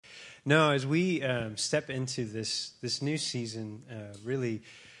No, as we step into this new season, really,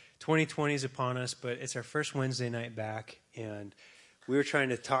 2020 is upon us, but it's our first Wednesday night back, and we were trying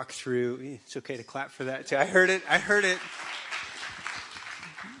to talk through. It's okay to clap for that too. I heard it.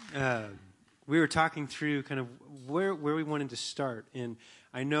 We were talking through kind of where we wanted to start, and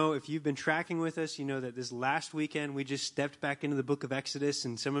I know if you've been tracking with us, you know that this last weekend we just stepped back into the book of Exodus,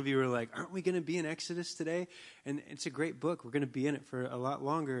 and some of you were like, aren't we going to be in Exodus today? And it's a great book. We're going to be in it for a lot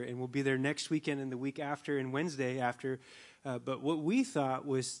longer, and we'll be there next weekend and the week after and Wednesday after. But what we thought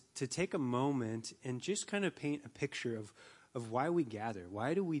was to take a moment and just kind of paint a picture of why we gather.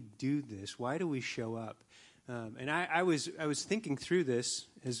 Why do we do this? Why do we show up? And I was thinking through this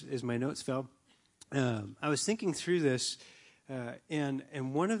as my notes fell. I was thinking through this,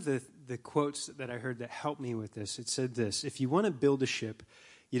 and one of the quotes that I heard that helped me with this, it said this: if you want to build a ship,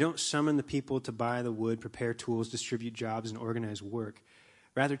 you don't summon the people to buy the wood, prepare tools, distribute jobs, and organize work.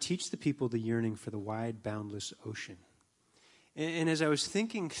 Rather, teach the people the yearning for the wide, boundless ocean. And as I was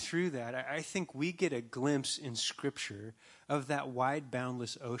thinking through that, I think we get a glimpse in Scripture of that wide,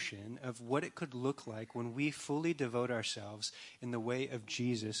 boundless ocean, of what it could look like when we fully devote ourselves in the way of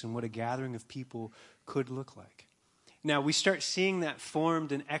Jesus and what a gathering of people could look like. Now, we start seeing that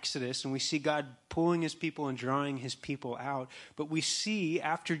formed in Exodus, and we see God pulling his people and drawing his people out. But we see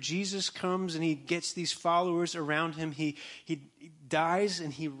after Jesus comes and he gets these followers around him, he dies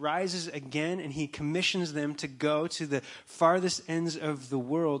and he rises again, and he commissions them to go to the farthest ends of the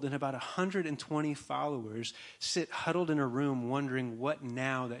world. And about 120 followers sit huddled in a room wondering what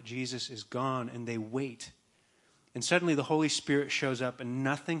now that Jesus is gone, and they wait. And suddenly the Holy Spirit shows up, and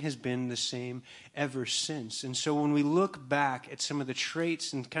nothing has been the same ever since. And so when we look back at some of the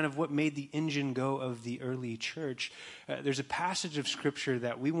traits and kind of what made the engine go of the early church, there's a passage of Scripture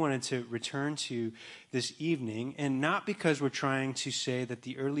that we wanted to return to this evening, and not because we're trying to say that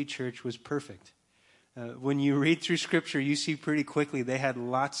the early church was perfect. When you read through Scripture, you see pretty quickly they had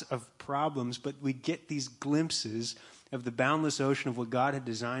lots of problems, but we get these glimpses of the boundless ocean of what God had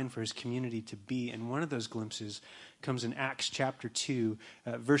designed for his community to be. And one of those glimpses comes in Acts chapter 2,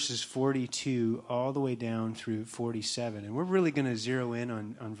 verses 42 all the way down through 47. And we're really going to zero in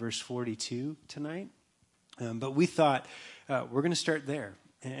on verse 42 tonight. But we thought we're going to start there.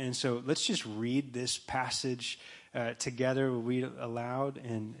 And so let's just read this passage together. We'll read it aloud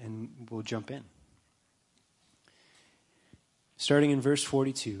and we'll jump in. Starting in verse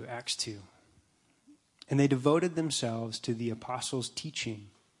 42, Acts 2. And they devoted themselves to the apostles' teaching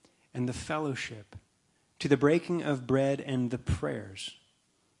and the fellowship, to the breaking of bread and the prayers.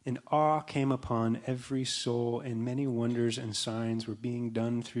 And awe came upon every soul, and many wonders and signs were being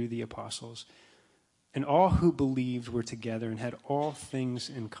done through the apostles. And all who believed were together and had all things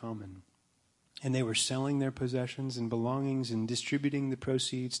in common. And they were selling their possessions and belongings and distributing the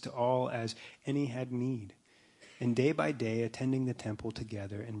proceeds to all as any had need. And day by day, attending the temple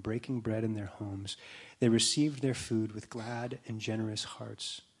together and breaking bread in their homes, they received their food with glad and generous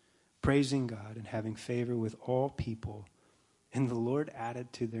hearts, praising God and having favor with all people. And the Lord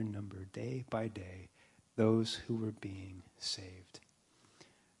added to their number day by day those who were being saved.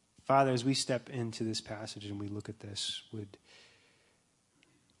 Father, as we step into this passage and we look at this,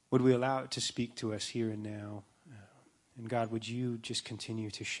 would we allow it to speak to us here and now? And God, would you just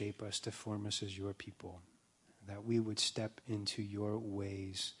continue to shape us, to form us as your people? That we would step into your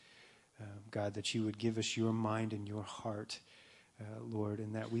ways, God, that you would give us your mind and your heart, Lord,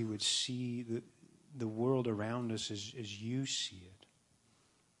 and that we would see the world around us as you see it.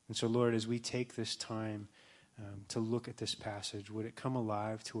 And so, Lord, as we take this time to look at this passage, would it come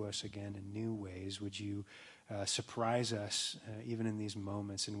alive to us again in new ways? Would you surprise us even in these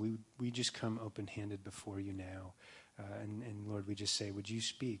moments? And we just come open-handed before you now. And Lord, we just say, would you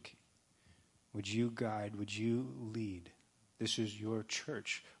speak? Would you guide? Would you lead? This is your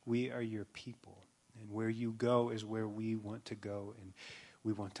church. We are your people. And where you go is where we want to go and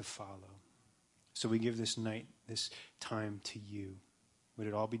we want to follow. So we give this night, this time to you. Would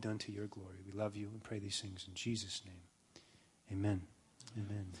it all be done to your glory? We love you and pray these things in Jesus' name. Amen.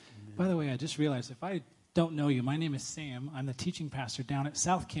 Amen. Amen. By the way, I just realized if I don't know you, my name is Sam. I'm the teaching pastor down at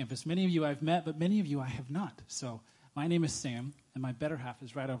South Campus. Many of you I've met, but many of you I have not. So my name is Sam, and my better half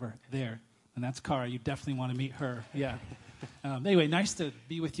is right over there. And that's Cara. You definitely want to meet her. Yeah. Anyway, nice to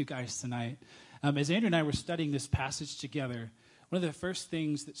be with you guys tonight. As Andrew and I were studying this passage together, one of the first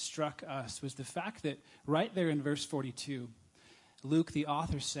things that struck us was the fact that right there in verse 42, Luke, the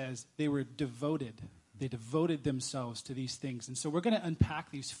author, says they were devoted. They devoted themselves to these things. And so we're going to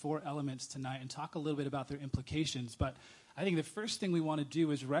unpack these four elements tonight and talk a little bit about their implications. But I think the first thing we want to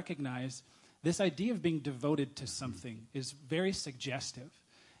do is recognize this idea of being devoted to something is very suggestive.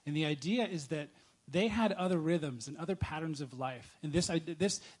 And the idea is that they had other rhythms and other patterns of life. And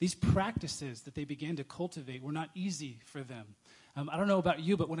these practices that they began to cultivate were not easy for them. I don't know about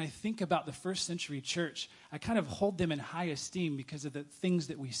you, but when I think about the first century church, I kind of hold them in high esteem because of the things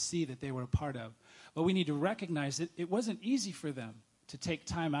that we see that they were a part of. But we need to recognize that it wasn't easy for them to take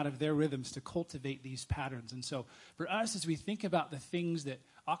time out of their rhythms to cultivate these patterns. And so for us, as we think about the things that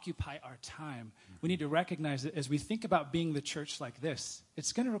occupy our time, we need to recognize that as we think about being the church like this,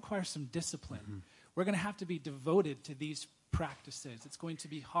 it's going to require some discipline. We're going to have to be devoted to these practices. It's going to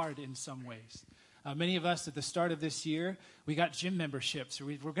be hard in some ways. Many of us at the start of this year, we got gym memberships, or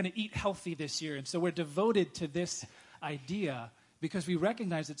we're going to eat healthy this year. And so we're devoted to this idea because we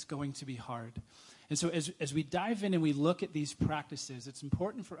recognize it's going to be hard. And so as we dive in and we look at these practices, it's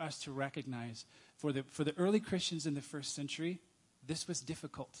important for us to recognize for the early Christians in the first century, this was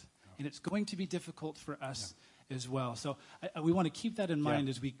difficult. And it's going to be difficult for us as well. So we want to keep that in mind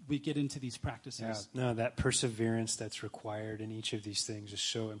as we get into these practices. Yeah. No, that perseverance that's required in each of these things is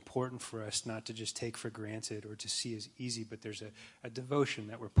so important for us not to just take for granted or to see as easy, but there's a devotion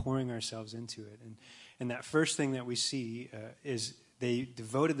that we're pouring ourselves into it. And that first thing that we see is they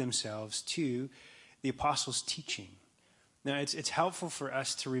devoted themselves to the apostles' teaching. Now, it's helpful for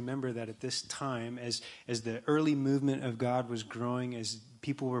us to remember that at this time, as the early movement of God was growing, as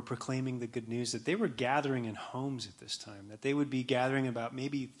people were proclaiming the good news, that they were gathering in homes at this time, that they would be gathering about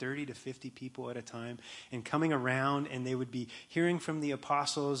maybe 30 to 50 people at a time and coming around, and they would be hearing from the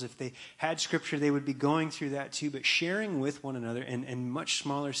apostles. If they had scripture, they would be going through that too, but sharing with one another in much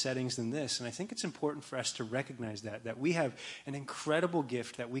smaller settings than this. And I think it's important for us to recognize that we have an incredible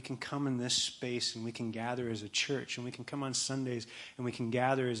gift that we can come in this space and we can gather as a church, and we can come on Sundays and we can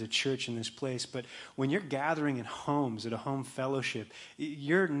gather as a church in this place. But when you're gathering in homes at a home fellowship,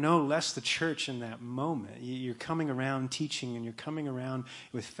 you're no less the church in that moment. You're coming around teaching, and you're coming around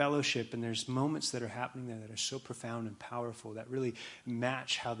with fellowship, and there's moments that are happening there that are so profound and powerful that really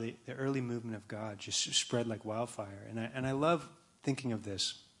match how the early movement of God just spread like wildfire. And I love thinking of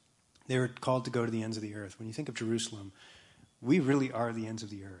this. They were called to go to the ends of the earth. When you think of Jerusalem, we really are the ends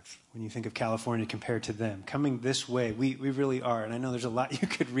of the earth. When you think of California compared to them, coming this way, we really are. And I know there's a lot you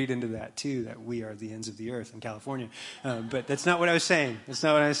could read into that too, that we are the ends of the earth in California. But that's not what I was saying. That's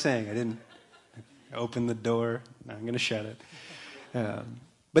not what I was saying. I didn't open the door. Now I'm going to shut it.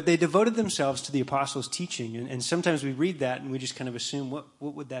 But they devoted themselves to the apostles' teaching. And sometimes we read that and we just kind of assume, what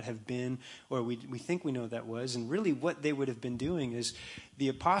would that have been? Or we think we know what that was. And really what they would have been doing is the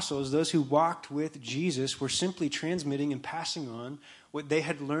apostles, those who walked with Jesus, were simply transmitting and passing on what they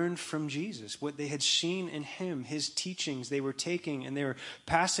had learned from Jesus, what they had seen in him, his teachings. They were taking and they were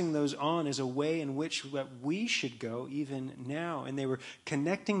passing those on as a way in which we should go even now. And they were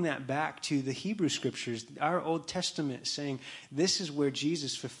connecting that back to the Hebrew Scriptures, our Old Testament, saying this is where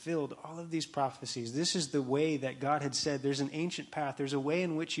Jesus fulfilled all of these prophecies. This is the way that God had said there's an ancient path. There's a way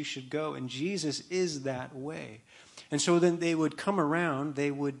in which you should go, and Jesus is that way. And so then they would come around, they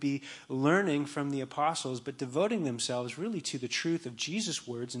would be learning from the apostles, but devoting themselves really to the truth of Jesus'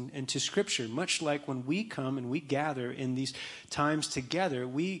 words and to Scripture. Much like when we come and we gather in these times together,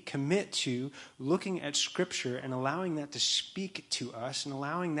 we commit to looking at Scripture and allowing that to speak to us and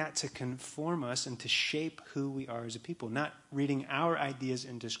allowing that to conform us and to shape who we are as a people. Not reading our ideas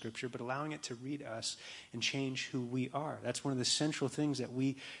into Scripture, but allowing it to read us and change who we are. That's one of the central things that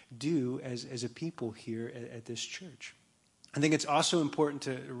we do as a people here at this church. I think it's also important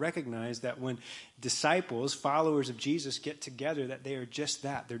to recognize that when disciples, followers of Jesus, get together, that they are just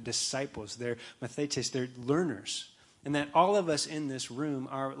that. They're disciples. They're mathetes. They're learners. And that all of us in this room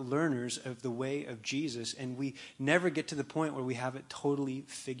are learners of the way of Jesus, and we never get to the point where we have it totally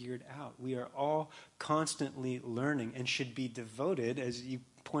figured out. We are all constantly learning and should be devoted, as you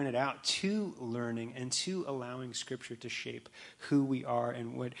pointed out, to learning and to allowing Scripture to shape who we are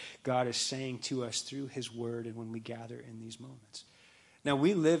and what God is saying to us through His Word and when we gather in these moments. Now,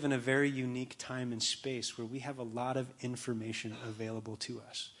 we live in a very unique time and space where we have a lot of information available to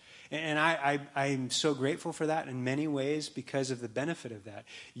us. And I'm so grateful for that in many ways because of the benefit of that.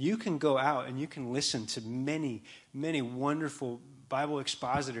 You can go out and you can listen to many, many wonderful Bible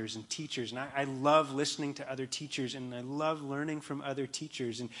expositors and teachers. And I love listening to other teachers, and I love learning from other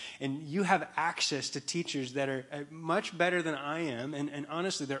teachers. And you have access to teachers that are much better than I am. And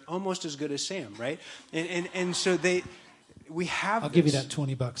honestly, they're almost as good as Sam, right? And so we have I'll give you that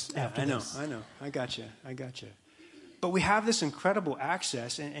 $20 after this. I know. I got you. But we have this incredible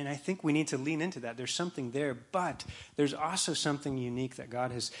access, and I think we need to lean into that. There's something there, but there's also something unique that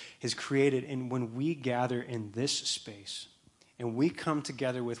God has created in when we gather in this space. and we come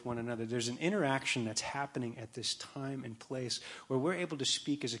together with one another, there's an interaction that's happening at this time and place where we're able to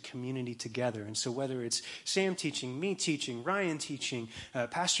speak as a community together. And so whether it's Sam teaching, me teaching, Ryan teaching,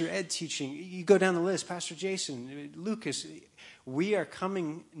 Pastor Ed teaching, you go down the list, Pastor Jason, Lucas, we are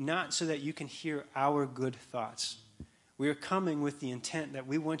coming not so that you can hear our good thoughts. We are coming with the intent that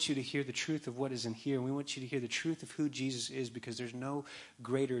we want you to hear the truth of what is in here. We want you to hear the truth of who Jesus is, because there's no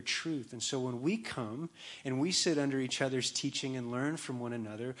greater truth. And so when we come and we sit under each other's teaching and learn from one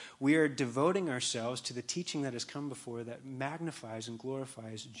another, we are devoting ourselves to the teaching that has come before that magnifies and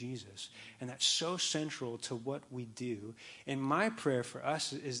glorifies Jesus. And that's so central to what we do. And my prayer for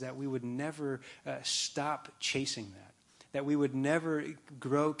us is that we would never stop chasing that we would never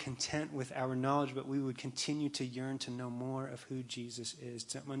grow content with our knowledge, but we would continue to yearn to know more of who Jesus is,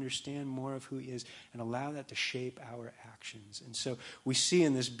 to understand more of who he is, and allow that to shape our actions. And so we see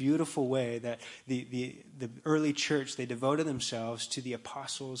in this beautiful way that the early church, they devoted themselves to the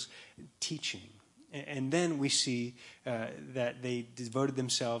apostles' teaching. And then we see that they devoted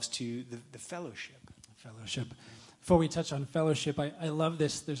themselves to the fellowship. Fellowship. Before we touch on fellowship, I love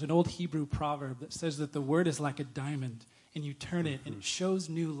this. There's an old Hebrew proverb that says that the word is like a diamond, and you turn it, and it shows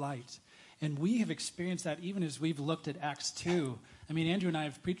new light. And we have experienced that even as we've looked at Acts 2. I mean, Andrew and I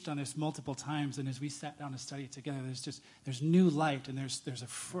have preached on this multiple times, and as we sat down to study it together, there's new light, and there's a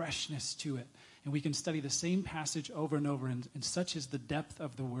freshness to it. And we can study the same passage over and over, and such is the depth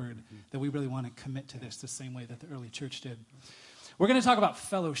of the word that we really want to commit to this the same way that the early church did. We're going to talk about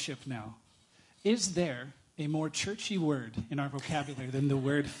fellowship now. Is there a more churchy word in our vocabulary than the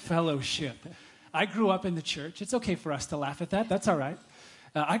word fellowship? I grew up in the church. It's okay for us to laugh at that. That's all right.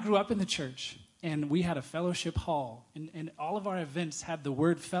 I grew up in the church, and we had a fellowship hall, and all of our events had the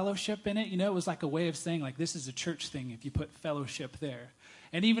word fellowship in it. You know, it was like a way of saying, like, this is a church thing if you put fellowship there.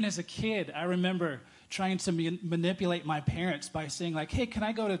 And even as a kid, I remember trying to manipulate my parents by saying, like, hey, can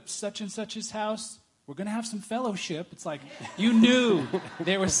I go to such and such's house? We're going to have some fellowship. It's like you knew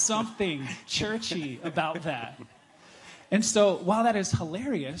there was something churchy about that. And so while that is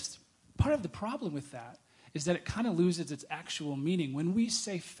hilarious, part of the problem with that is that it kind of loses its actual meaning. When we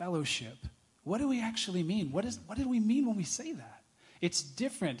say fellowship, what do we actually mean? What do we mean when we say that? It's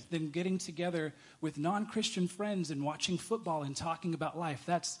different than getting together with non-Christian friends and watching football and talking about life.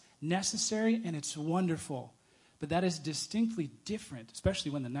 That's necessary and it's wonderful. But that is distinctly different,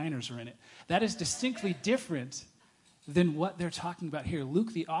 especially when the Niners are in it. That is distinctly different than what they're talking about here.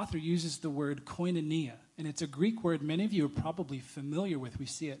 Luke, the author, uses the word koinonia, and it's a Greek word many of you are probably familiar with. We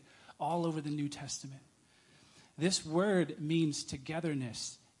see it all over the New Testament. This word means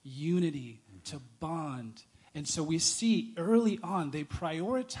togetherness, unity, to bond. And so we see early on they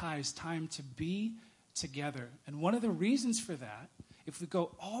prioritize time to be together. And one of the reasons for that, if we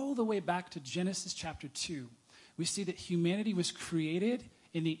go all the way back to Genesis chapter 2, we see that humanity was created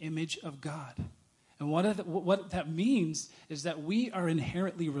in the image of God. And what that means is that we are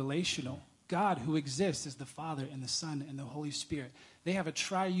inherently relational. God, who exists as the Father and the Son and the Holy Spirit, they have a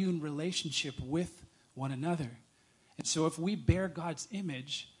triune relationship with one another. And so if we bear God's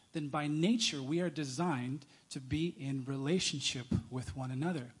image, then by nature we are designed to be in relationship with one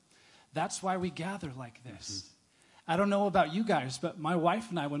another. That's why we gather like this. I don't know about you guys, but my wife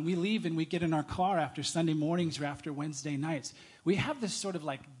and I, when we leave and we get in our car after Sunday mornings or after Wednesday nights, we have this sort of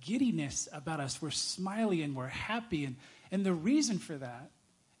like giddiness about us. We're smiley and we're happy. And the reason for that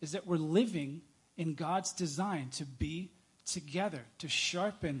is that we're living in God's design to be together, to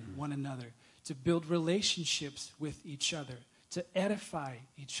sharpen one another, to build relationships with each other, to edify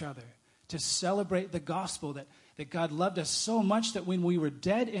each other, to celebrate the gospel that God loved us so much that when we were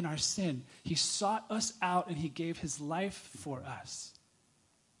dead in our sin, he sought us out and he gave his life for us.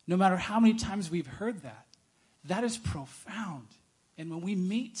 No matter how many times we've heard that, that is profound. And when we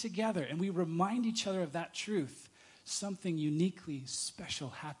meet together and we remind each other of that truth, something uniquely special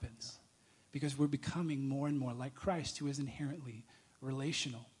happens because we're becoming more and more like Christ, who is inherently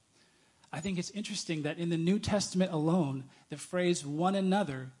relational. I think it's interesting that in the New Testament alone, the phrase one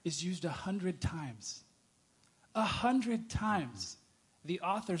another is used 100 times. 100 times. The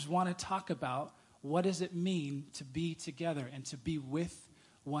authors want to talk about what does it mean to be together and to be with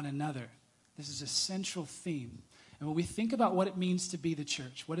one another. This is a central theme. And when we think about what it means to be the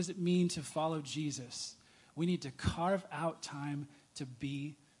church, what does it mean to follow Jesus? We need to carve out time to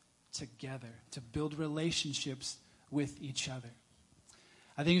be together, to build relationships with each other.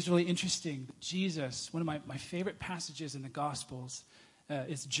 I think it's really interesting. Jesus, one of my favorite passages in the Gospels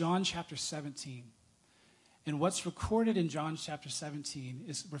is John chapter 17. And what's recorded in John chapter 17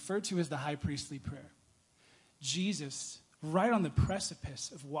 is referred to as the high priestly prayer. Jesus, right on the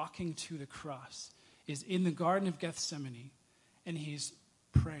precipice of walking to the cross, is in the Garden of Gethsemane, and he's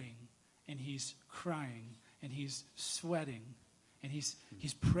praying, and he's crying, and he's sweating, and he's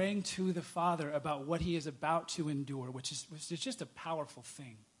praying to the Father about what he is about to endure, which is just a powerful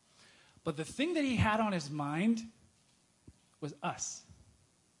thing. But the thing that he had on his mind was us.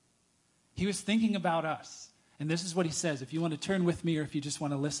 He was thinking about us. And this is what he says. If you want to turn with me or if you just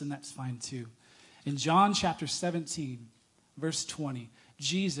want to listen, that's fine too. In John chapter 17, verse 20,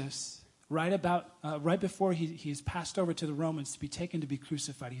 Jesus, right before he's passed over to the Romans to be taken to be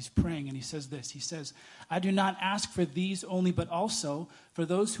crucified, he's praying and he says this. He says, I do not ask for these only, but also for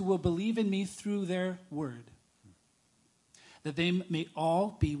those who will believe in me through their word, that they may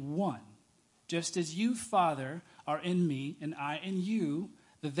all be one, just as you, Father, are in me and I in you,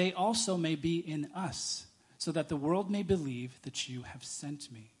 that they also may be in us, so that the world may believe that you have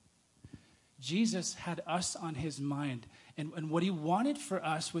sent me. Jesus had us on his mind, and what he wanted for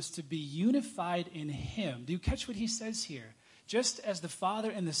us was to be unified in him. Do you catch what he says here? Just as the Father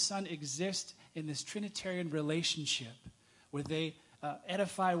and the Son exist in this Trinitarian relationship, where they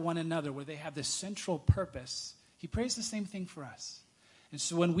edify one another, where they have this central purpose, he prays the same thing for us. And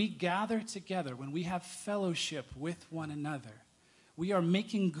so when we gather together, when we have fellowship with one another, we are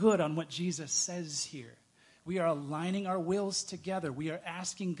making good on what Jesus says here. We are aligning our wills together. We are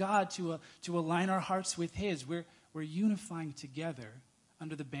asking God to align our hearts with his. We're unifying together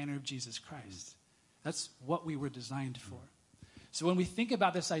under the banner of Jesus Christ. That's what we were designed for. So when we think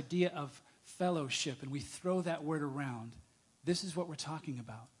about this idea of fellowship and we throw that word around, this is what we're talking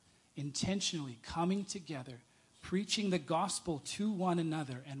about. Intentionally coming together, preaching the gospel to one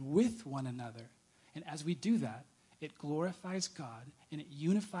another and with one another. And as we do that, it glorifies God and it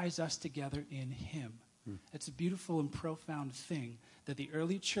unifies us together in him. It's a beautiful and profound thing that the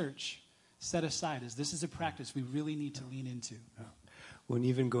early church set aside as this is a practice we really need to lean into. Well, and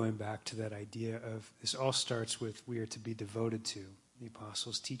even going back to that idea of this all starts with we are to be devoted to the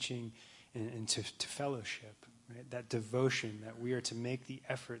apostles' teaching and to fellowship, right? That devotion, that we are to make the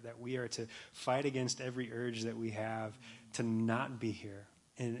effort, that we are to fight against every urge that we have to not be here.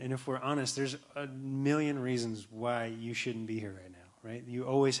 And if we're honest, there's a million reasons why you shouldn't be here right now, right? You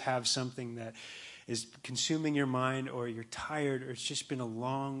always have something that is consuming your mind, or you're tired, or it's just been a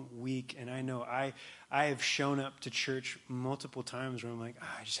long week. And I know I have shown up to church multiple times where I'm like,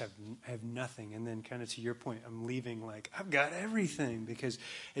 I have nothing. And then kind of to your point, I'm leaving like, I've got everything, because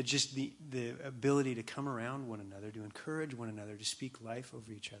it's just the ability to come around one another, to encourage one another, to speak life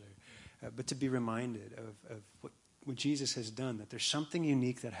over each other, but to be reminded of what Jesus has done, that there's something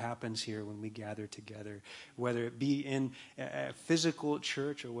unique that happens here when we gather together, whether it be in a physical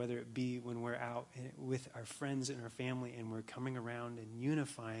church or whether it be when we're out with our friends and our family and we're coming around and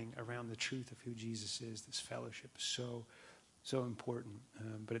unifying around the truth of who Jesus is. This fellowship is so important,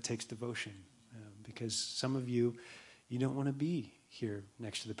 but it takes devotion, because some of you don't want to be here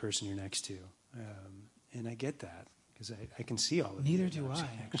next to the person you're next to, and I get that, because I can see all of Neither you. do I,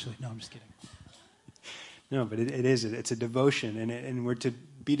 actually. No, I'm just kidding. No, but it's a devotion, and we're to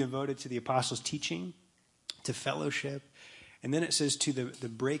be devoted to the apostles' teaching, to fellowship, and then it says to the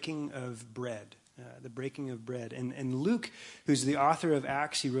breaking of bread, the breaking of bread. And Luke, who's the author of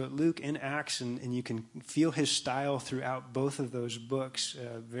Acts, he wrote Luke and Acts, and you can feel his style throughout both of those books,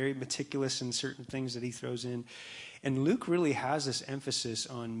 very meticulous in certain things that he throws in. And Luke really has this emphasis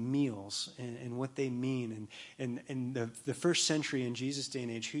on meals and what they mean. And the first century in Jesus' day and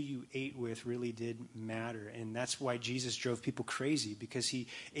age, who you ate with really did matter. And that's why Jesus drove people crazy, because he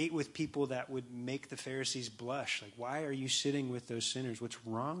ate with people that would make the Pharisees blush. Like, why are you sitting with those sinners? What's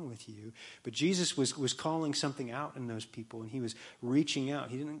wrong with you? But Jesus was calling something out in those people, and he was reaching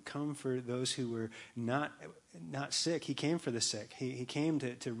out. He didn't come for those who were not sick. He came for the sick. He came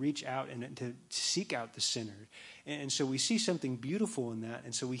to reach out and to seek out the sinner. And so we see something beautiful in that.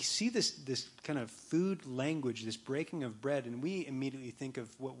 And so we see this kind of food language, this breaking of bread, and we immediately think of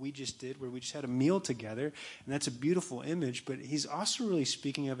what we just did, where we just had a meal together, and that's a beautiful image. But he's also really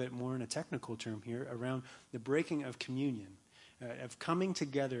speaking of it more in a technical term here, around the breaking of communion. Of coming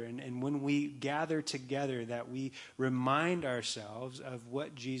together, and when we gather together, that we remind ourselves of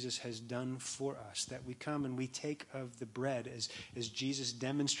what Jesus has done for us, that we come and we take of the bread as Jesus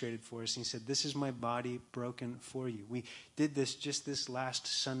demonstrated for us. And he said, this is my body broken for you. We did this just this last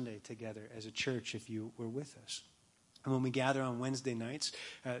Sunday together as a church, if you were with us. And when we gather on Wednesday nights,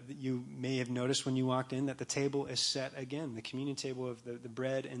 you may have noticed when you walked in that the table is set again. The communion table of the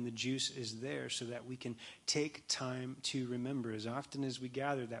bread and the juice is there so that we can take time to remember as often as we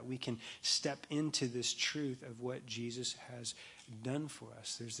gather, that we can step into this truth of what Jesus has done for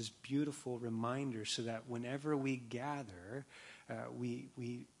us. There's this beautiful reminder so that whenever we gather,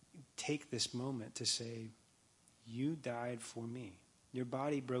 we take this moment to say, You died for me. Your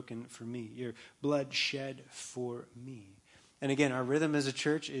body broken for me. Your blood shed for me. And again, our rhythm as a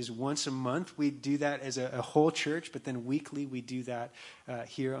church is once a month. We do that as a whole church, but then weekly we do that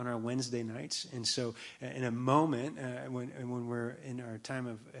here on our Wednesday nights. And so in a moment, when we're in our time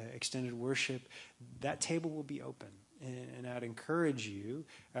of extended worship, that table will be open. And I'd encourage you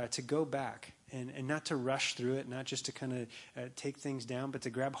to go back and not to rush through it, not just to kind of take things down, but to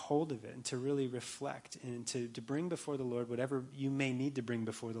grab hold of it and to really reflect and to bring before the Lord whatever you may need to bring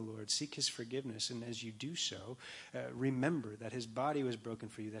before the Lord. Seek his forgiveness. And as you do so, remember that his body was broken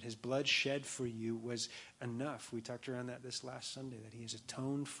for you, that his blood shed for you was enough. We talked around that this last Sunday, that he has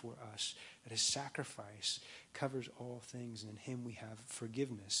atoned for us, that his sacrifice covers all things, and in him we have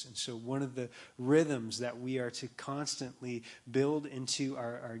forgiveness. And so one of the rhythms that we are to constantly build into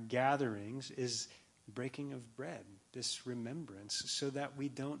our gatherings is breaking of bread, this remembrance, so that we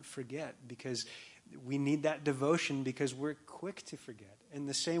don't forget, because we need that devotion because we're quick to forget. In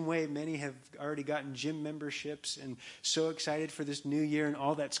the same way, many have already gotten gym memberships and so excited for this new year and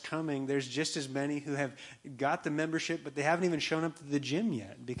all that's coming. There's just as many who have got the membership, but they haven't even shown up to the gym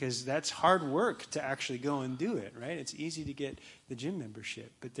yet, because that's hard work to actually go and do it, right? It's easy to get the gym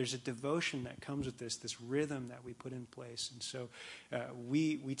membership, but there's a devotion that comes with this rhythm that we put in place. And so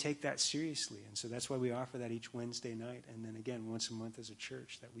we take that seriously. And so that's why we offer that each Wednesday night. And then again, once a month as a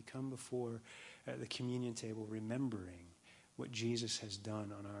church, that we come before the communion table remembering what Jesus has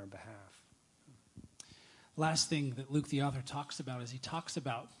done on our behalf. Last thing that Luke the author talks about is he talks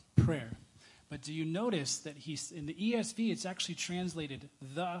about prayer. But do you notice that he's in the ESV, it's actually translated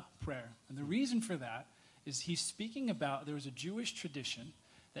the prayer. And the reason for that is he's speaking about, there was a Jewish tradition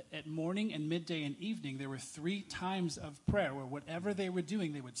that at morning and midday and evening, there were 3 times of prayer where whatever they were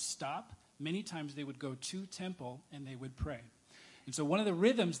doing, they would stop. Many times they would go to temple and they would pray. And so one of the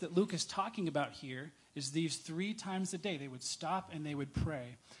rhythms that Luke is talking about here is these 3 times a day. They would stop and they would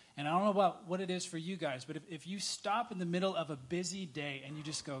pray. And I don't know about what it is for you guys, but if you stop in the middle of a busy day and you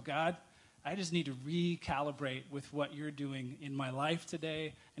just go, God, I just need to recalibrate with what you're doing in my life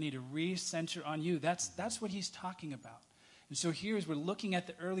today. I need to recenter on you. That's what he's talking about. And so here, as we're looking at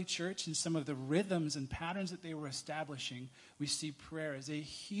the early church and some of the rhythms and patterns that they were establishing, we see prayer as a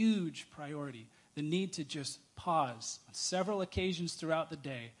huge priority. The need to just pause on several occasions throughout the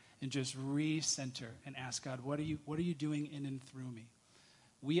day and just recenter and ask God, what are you doing in and through me?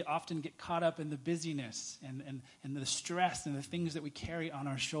 We often get caught up in the busyness and the stress and the things that we carry on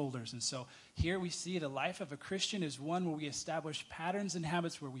our shoulders. And so here we see the life of a Christian is one where we establish patterns and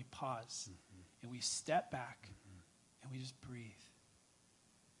habits where we pause and we step back and we just breathe.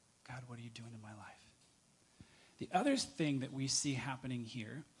 God, what are you doing in my life? The other thing that we see happening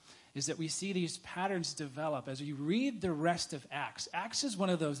here is that we see these patterns develop as you read the rest of Acts. Acts is one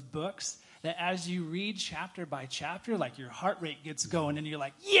of those books that as you read chapter by chapter, like your heart rate gets going and you're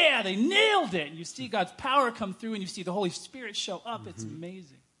like, yeah, they nailed it. And you see God's power come through and you see the Holy Spirit show up. It's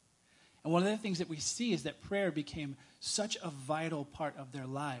amazing. And one of the things that we see is that prayer became such a vital part of their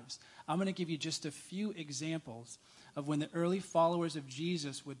lives. I'm going to give you just a few examples of when the early followers of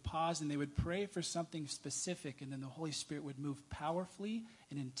Jesus would pause and they would pray for something specific, and then the Holy Spirit would move powerfully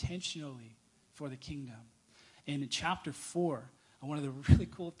and intentionally for the kingdom. In chapter 4, one of the really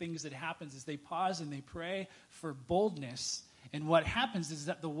cool things that happens is they pause and they pray for boldness, and what happens is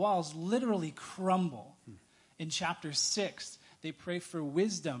that the walls literally crumble. In chapter 6, they pray for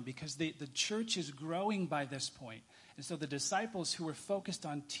wisdom because the church is growing by this point. And so the disciples who were focused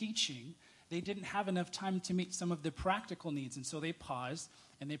on teaching, they didn't have enough time to meet some of the practical needs. And so they paused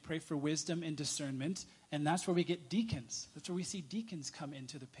and they pray for wisdom and discernment. And that's where we get deacons. That's where we see deacons come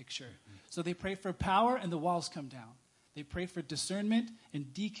into the picture. So they pray for power and the walls come down. They pray for discernment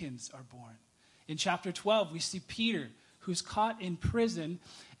and deacons are born. In chapter 12, we see Peter, who's caught in prison,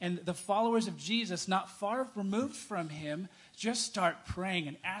 and the followers of Jesus, not far removed from him, just start praying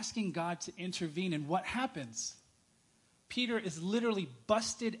and asking God to intervene. And what happens? Peter is literally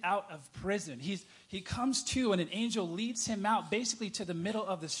busted out of prison. He comes to, and an angel leads him out basically to the middle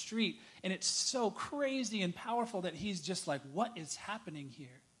of the street. And it's so crazy and powerful that he's just like, what is happening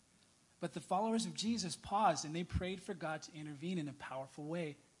here? But the followers of Jesus paused, and they prayed for God to intervene in a powerful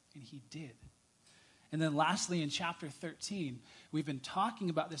way, and he did. And then lastly, in chapter 13, we've been talking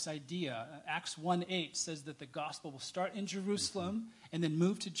about this idea. Acts 1:8 says that the gospel will start in Jerusalem and then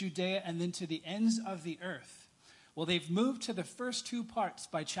move to Judea and then to the ends of the earth. Well, they've moved to the first 2 parts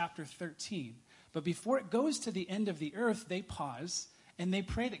by chapter 13. But before it goes to the end of the earth, they pause and they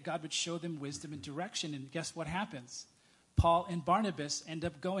pray that God would show them wisdom and direction. And guess what happens? Paul and Barnabas end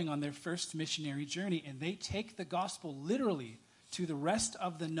up going on their first missionary journey, and they take the gospel literally to the rest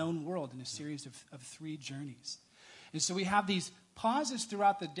of the known world in a series of 3 journeys. And so we have these pauses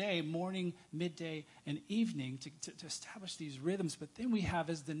throughout the day, morning, midday, and evening, to establish these rhythms. But then we have,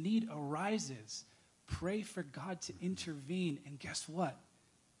 as the need arises, pray for God to intervene. And guess what?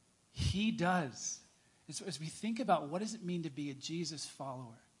 He does. And so as we think about what does it mean to be a Jesus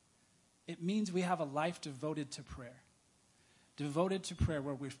follower, it means we have a life devoted to prayer. Devoted to prayer,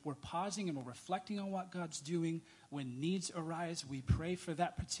 where we're pausing and we're reflecting on what God's doing. When needs arise, we pray for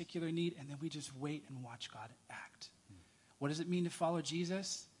that particular need, and then we just wait and watch God act. What does it mean to follow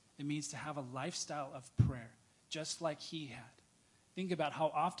Jesus? It means to have a lifestyle of prayer, just like he had. Think about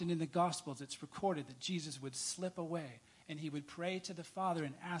how often in the Gospels it's recorded that Jesus would slip away, and he would pray to the Father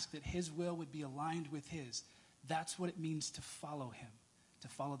and ask that his will would be aligned with his. That's what it means to follow him, to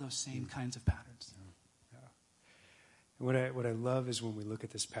follow those same kinds of patterns. What I love is when we look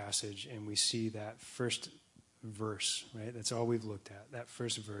at this passage and we see that first verse, right? That's all we've looked at. That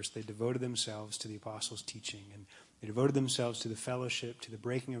first verse, they devoted themselves to the apostles' teaching, and they devoted themselves to the fellowship, to the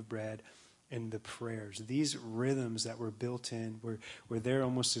breaking of bread, and the prayers. These rhythms that were built in were there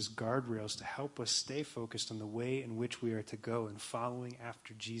almost as guardrails to help us stay focused on the way in which we are to go and following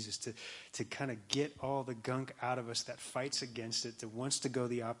after Jesus, to kind of get all the gunk out of us that fights against it, that wants to go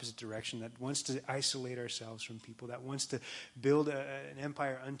the opposite direction, that wants to isolate ourselves from people, that wants to build an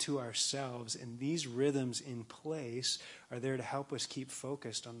empire unto ourselves. And these rhythms in place are there to help us keep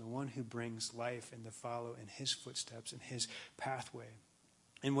focused on the one who brings life and to follow in his footsteps and his pathway.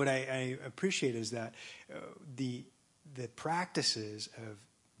 And what I appreciate is that the practices of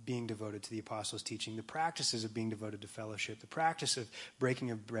being devoted to the apostles' teaching, the practices of being devoted to fellowship, the practice of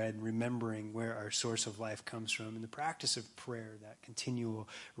breaking of bread and remembering where our source of life comes from, and the practice of prayer, that continual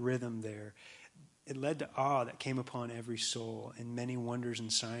rhythm there, it led to awe that came upon every soul, and many wonders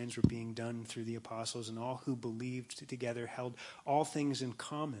and signs were being done through the apostles, and all who believed together held all things in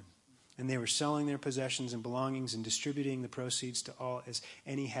common. And they were selling their possessions and belongings and distributing the proceeds to all as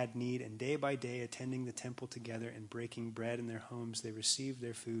any had need. And day by day, attending the temple together and breaking bread in their homes, they received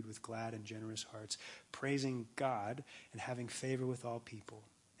their food with glad and generous hearts, praising God and having favor with all people.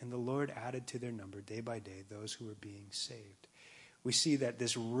 And the Lord added to their number day by day those who were being saved. We see that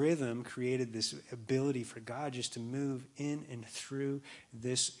this rhythm created this ability for God just to move in and through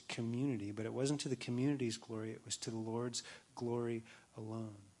this community. But it wasn't to the community's glory, it was to the Lord's glory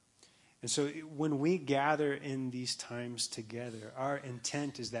alone. And so when we gather in these times together, our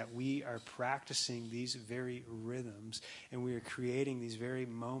intent is that we are practicing these very rhythms, and we are creating these very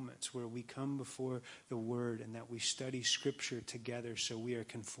moments where we come before the Word and that we study Scripture together, so we are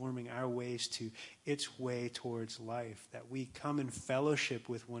conforming our ways to its way towards life, that we come in fellowship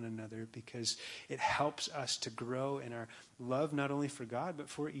with one another because it helps us to grow in our love not only for God but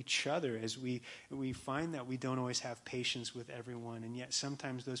for each other, as we find that we don't always have patience with everyone, and yet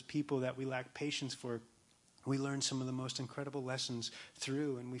sometimes those people that we lack patience for, we learn some of the most incredible lessons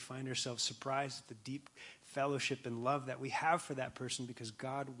through, and we find ourselves surprised at the deep fellowship and love that we have for that person because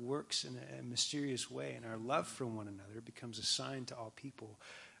God works in a mysterious way, and our love for one another becomes a sign to all people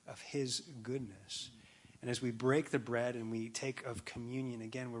of his goodness. And as we break the bread and we take of communion,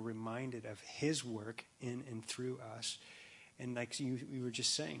 again, we're reminded of his work in and through us. And like we were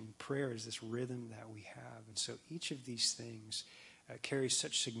just saying, prayer is this rhythm that we have. And so each of these things carries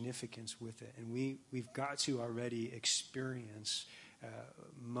such significance with it. And we've got to already experience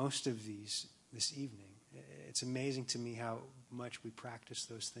most of these this evening. It's amazing to me how much we practice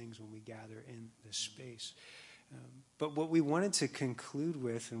those things when we gather in this space. But what we wanted to conclude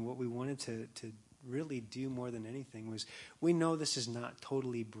with, and what we wanted to really do more than anything, was we know this is not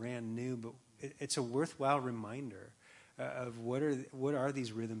totally brand new, but it's a worthwhile reminder of what are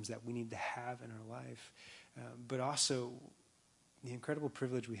these rhythms that we need to have in our life, but also the incredible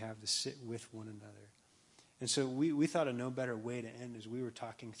privilege we have to sit with one another. And so we thought of no better way to end as we were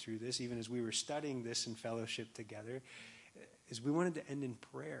talking through this, even as we were studying this in fellowship together, is we wanted to end in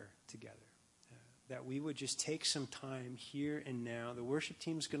prayer together. That we would just take some time here and now. The worship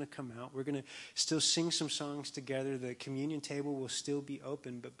team is going to come out. We're going to still sing some songs together. The communion table will still be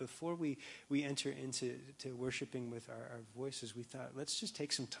open. But before we enter into worshiping with our voices, we thought, let's just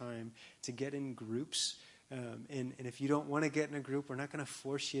take some time to get in groups. And if you don't want to get in a group, we're not going to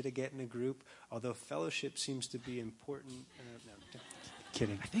force you to get in a group, although fellowship seems to be important. No,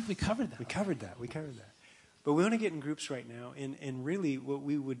 kidding. I think we covered that. We covered that. But we want to get in groups right now, and really what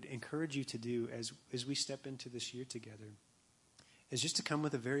we would encourage you to do as we step into this year together is just to come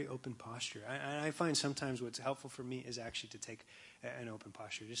with a very open posture. I find sometimes what's helpful for me is actually to take an open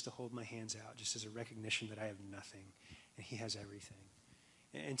posture, just to hold my hands out, just as a recognition that I have nothing and he has everything.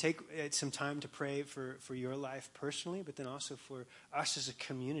 and take some time to pray for your life personally, but then also for us as a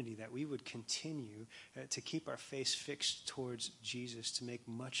community, that we would continue to keep our face fixed towards Jesus, to make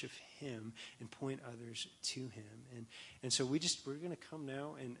much of him and point others to him. And so we're going to come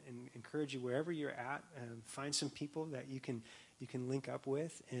now and encourage you wherever you're at, find some people that you can link up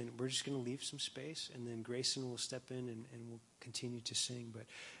with, and we're just going to leave some space, and then Grayson will step in and we'll continue to sing. But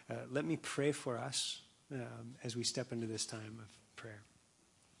let me pray for us as we step into this time of prayer.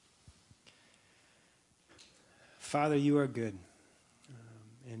 Father, you are good,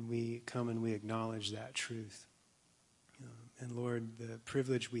 and we come and we acknowledge that truth. And Lord, the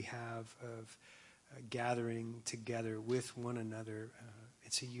privilege we have of gathering together with one another,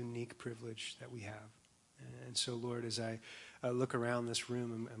 it's a unique privilege that we have. And so, Lord, as I look around this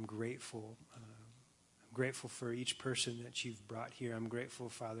room, I'm grateful. I'm grateful for each person that you've brought here. I'm grateful,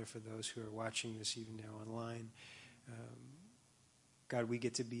 Father, for those who are watching this even now online. God, we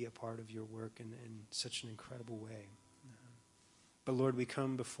get to be a part of your work in such an incredible way. But Lord, we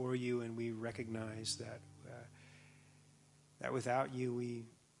come before you and we recognize that without you,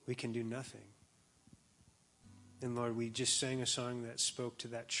 we can do nothing. And Lord, we just sang a song that spoke to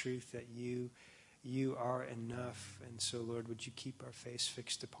that truth, that you are enough. And so, Lord, would you keep our face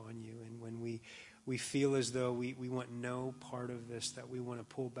fixed upon you? And when we feel as though we want no part of this, that we want to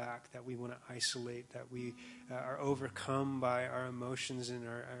pull back, that we want to isolate, that we are overcome by our emotions and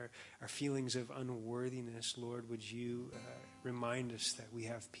our feelings of unworthiness, Lord, would you remind us that we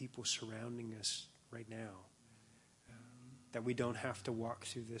have people surrounding us right now, that we don't have to walk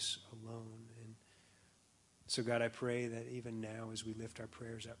through this alone. And so, God, I pray that even now as we lift our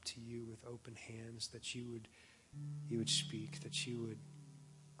prayers up to you with open hands, that you would speak, that you would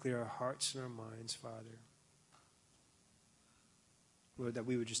clear our hearts and our minds, Father. Lord, that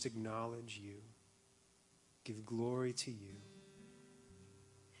we would just acknowledge you, give glory to you,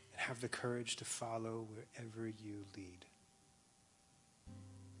 and have the courage to follow wherever you lead.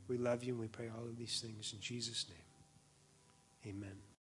 We love you and we pray all of these things in Jesus' name. Amen.